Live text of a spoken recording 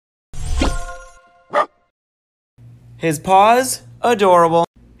His paws, adorable.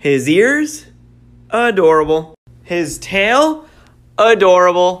 His ears, adorable. His tail,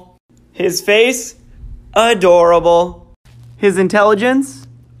 adorable. His face, adorable. His intelligence,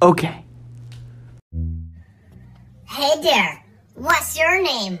 okay. Hey there, what's your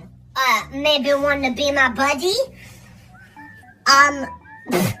name? Maybe want to be my buddy? I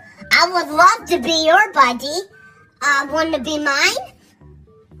would love to be your buddy. Want to be mine?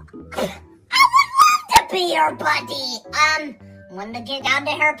 I would love to be your buddy. Want to get out of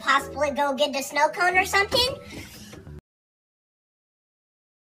here, possibly go get a snow cone or something?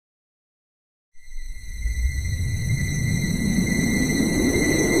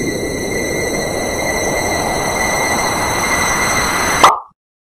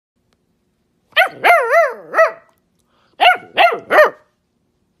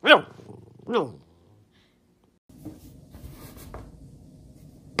 No.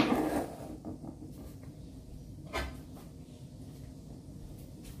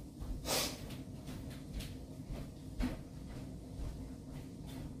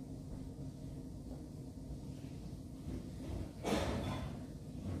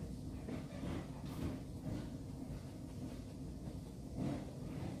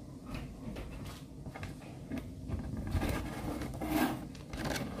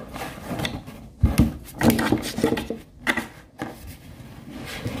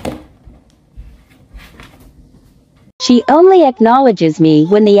 She only acknowledges me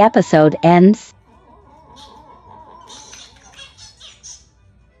when the episode ends.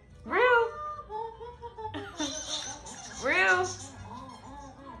 Real.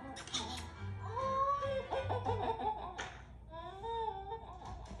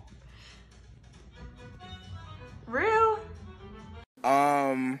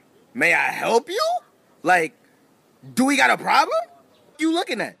 May I help you? Like, do we got a problem? What you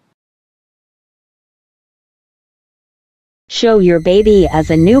looking at? Show your baby as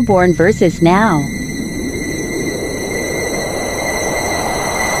a newborn versus now.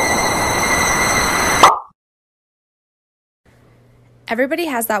 Everybody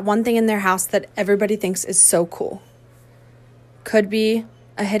has that one thing in their house that everybody thinks is so cool. Could be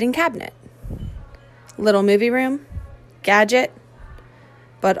a hidden cabinet, little movie room, gadget,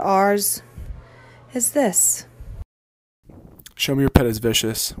 but ours is this. Show me your pet is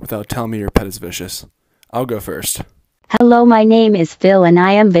vicious without telling me your pet is vicious. I'll go first. Hello, my name is Phil and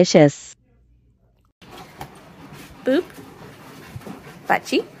I am vicious. Boop.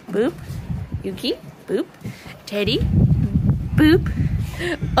 Bachi. Boop. Yuki. Boop. Teddy. Boop.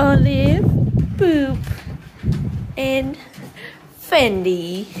 Olive. Boop. And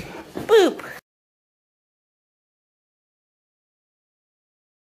Fendi. Boop.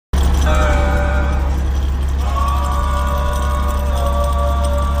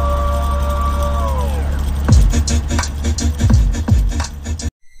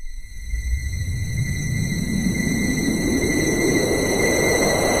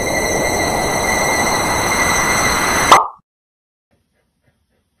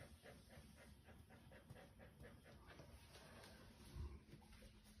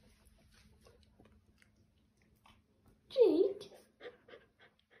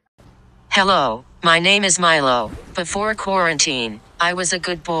 Hello, my name is Milo. Before quarantine, I was a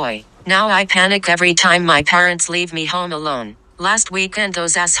good boy. Now I panic every time my parents leave me home alone. Last weekend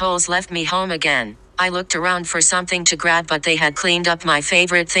those assholes left me home again. I looked around for something to grab but they had cleaned up my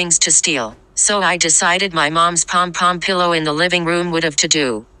favorite things to steal. So I decided my mom's pom-pom pillow in the living room would have to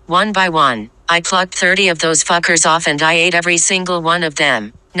do. One by one, I plucked 30 of those fuckers off and I ate every single one of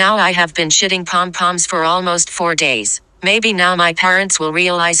them. Now I have been shitting pom-poms for almost 4 days. Maybe now my parents will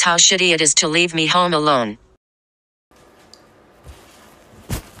realize how shitty it is to leave me home alone.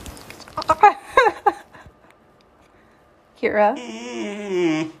 Kira.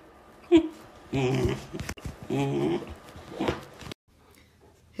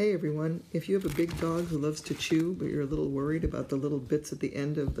 Hey everyone, if you have a big dog who loves to chew but you're a little worried about the little bits at the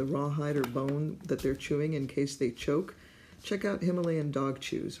end of the rawhide or bone that they're chewing in case they choke, check out Himalayan dog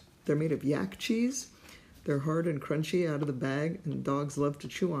chews. They're made of yak cheese. They're hard and crunchy out of the bag, and dogs love to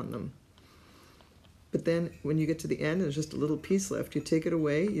chew on them. But then, when you get to the end, there's just a little piece left. You take it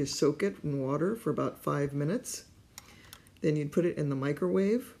away, you soak it in water for about 5 minutes. Then you'd put it in the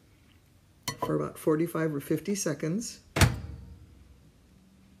microwave for about 45 or 50 seconds.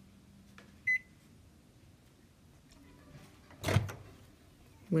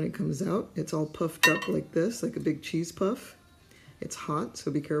 When it comes out, it's all puffed up like this, like a big cheese puff. It's hot, so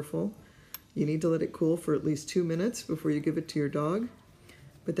be careful. You need to let it cool for at least 2 minutes before you give it to your dog.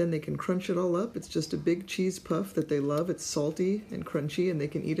 But then they can crunch it all up. It's just a big cheese puff that they love. It's salty and crunchy, and they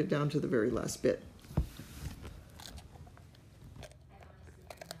can eat it down to the very last bit.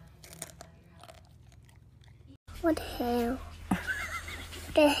 What the hell? What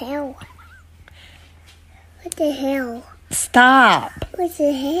the hell? What the hell? Stop. What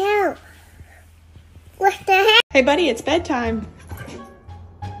the hell? What the hell? Hey, buddy, it's bedtime.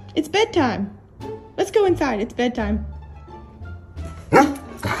 It's bedtime. Let's go inside. It's bedtime.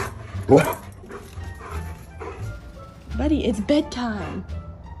 Buddy, it's bedtime.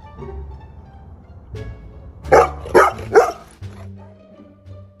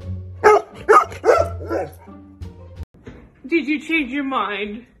 Did you change your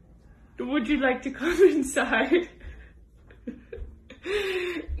mind? Would you like to come inside?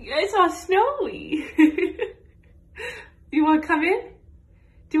 It's all snowy. You want to come in?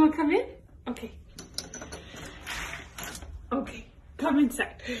 Do you want to come in? Okay. Okay, come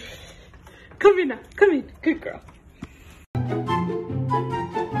inside. Come in now. Come in. Good girl.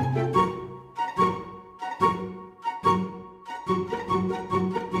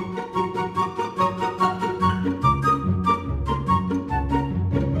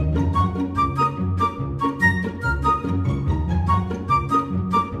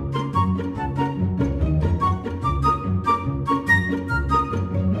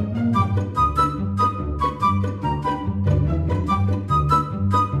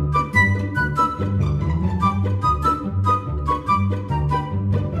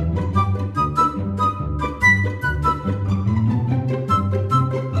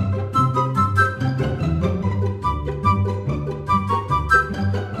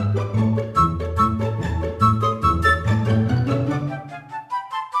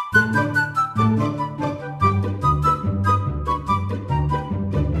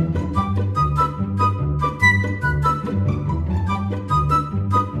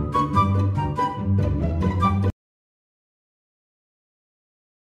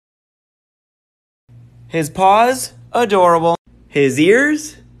 His paws, adorable. His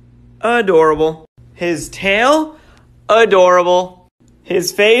ears, adorable. His tail, adorable.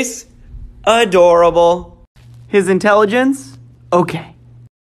 His face, adorable. His intelligence, okay.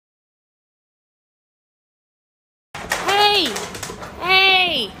 Hey!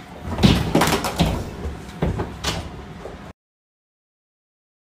 Hey!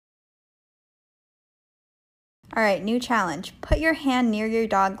 All right, new challenge. Put your hand near your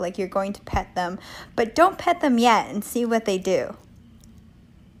dog like you're going to pet them, but don't pet them yet and see what they do.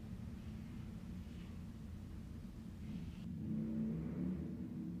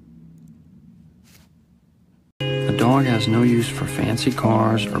 A dog has no use for fancy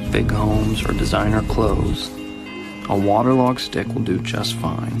cars or big homes or designer clothes. A waterlogged stick will do just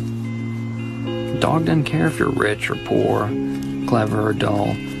fine. A dog doesn't care if you're rich or poor, clever or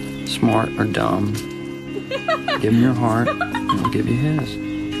dull, smart or dumb. Give him your heart, and he'll give you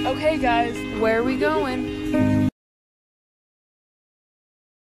his. Okay, guys, where are we going?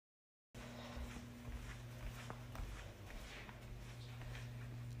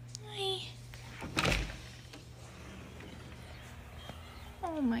 Hi.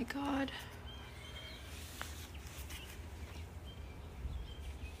 Oh my God.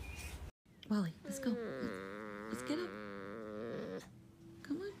 Wally, let's go. Let's get up.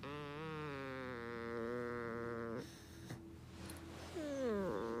 Come on.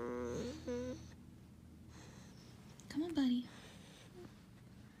 Come on, buddy.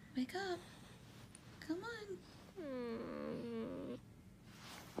 Wake up. Come on.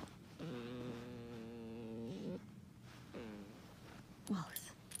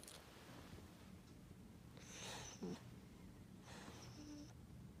 Wallace.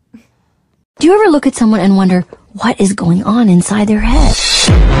 Do you ever look at someone and wonder what is going on inside their head?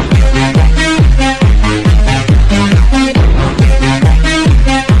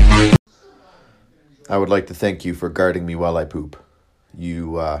 I would like to thank you for guarding me while I poop.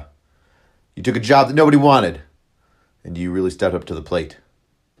 You took a job that nobody wanted, and you really stepped up to the plate.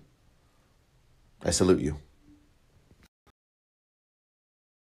 I salute you.